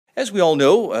As we all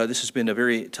know, this has been a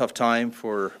very tough time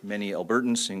for many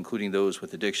Albertans, including those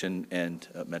with addiction and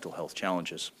mental health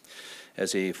challenges.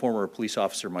 As a former police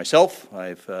officer myself,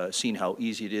 I've seen how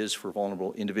easy it is for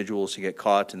vulnerable individuals to get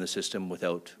caught in the system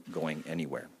without going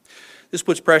anywhere. This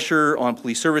puts pressure on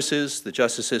police services, the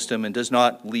justice system, and does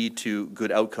not lead to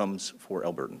good outcomes for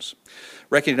Albertans.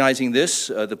 Recognizing this,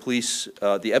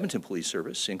 the Edmonton Police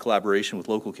Service, in collaboration with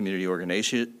local community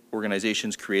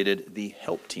organizations, created the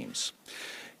HELP teams,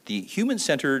 the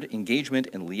Human-Centered Engagement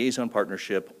and Liaison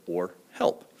Partnership, or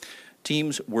HELP.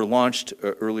 Teams were launched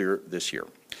earlier this year.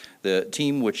 The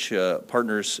team, which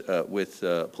partners with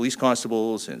police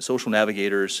constables and social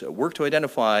navigators, work to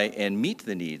identify and meet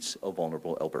the needs of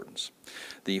vulnerable Albertans.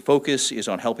 The focus is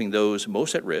on helping those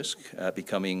most at risk,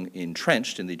 becoming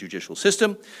entrenched in the judicial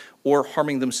system or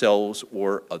harming themselves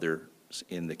or others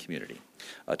in the community.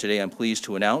 Today I'm pleased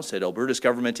to announce that Alberta's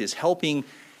government is helping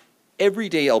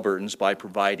everyday Albertans by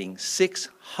providing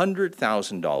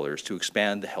 $600,000 to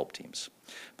expand the HELP teams.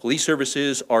 Police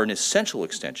services are an essential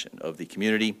extension of the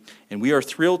community, and we are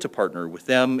thrilled to partner with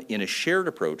them in a shared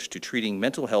approach to treating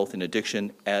mental health and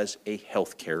addiction as a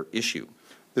healthcare issue.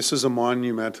 This is a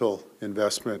monumental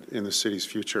investment in the city's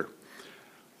future.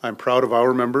 I'm proud of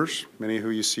our members, many who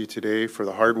you see today, for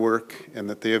the hard work and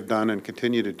that they have done and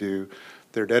continue to do.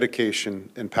 Their dedication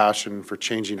and passion for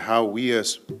changing how we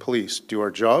as police do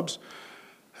our jobs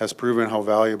has proven how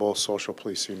valuable social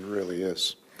policing really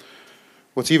is.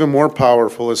 What's even more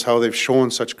powerful is how they've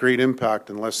shown such great impact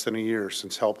in less than a year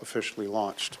since HELP officially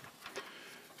launched.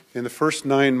 In the first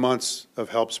 9 months of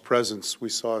HELP's presence, we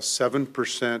saw a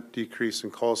 7% decrease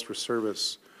in calls for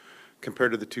service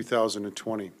compared to the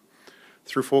 2020.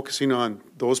 Through focusing on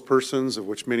those persons, of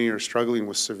which many are struggling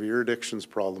with severe addictions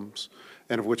problems,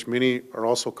 and of which many are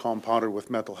also compounded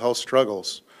with mental health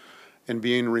struggles, and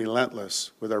being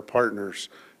relentless with our partners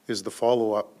is the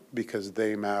follow-up, because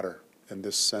they matter, and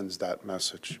this sends that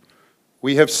message.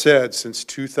 We have said since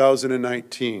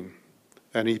 2019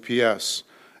 and EPS,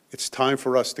 it's time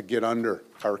for us to get under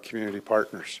our community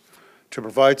partners, to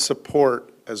provide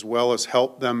support as well as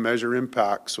help them measure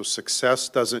impact so success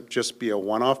doesn't just be a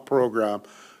one-off program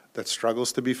that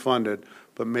struggles to be funded,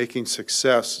 but making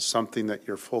success something that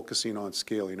you're focusing on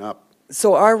scaling up.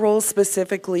 So our role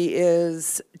specifically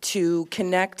is to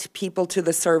connect people to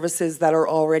the services that are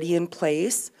already in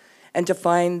place and to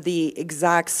find the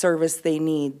exact service they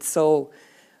need. So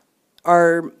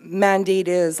our mandate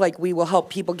is, like, we will help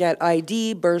people get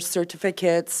ID, birth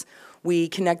certificates. We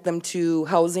connect them to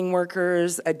housing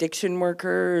workers, addiction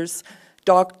workers,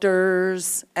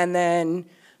 doctors, and then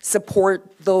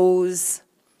support those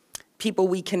people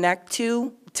we connect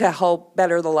to help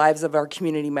better the lives of our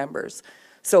community members.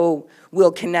 So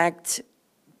we'll connect,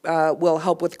 we'll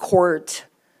help with court,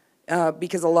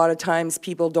 because a lot of times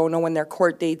people don't know when their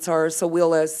court dates are, so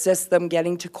we'll assist them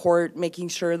getting to court, making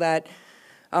sure that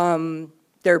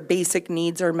their basic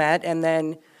needs are met, and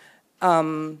then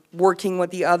working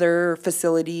with the other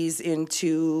facilities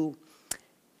to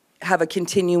have a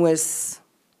continuous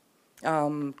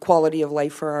quality of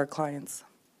life for our clients.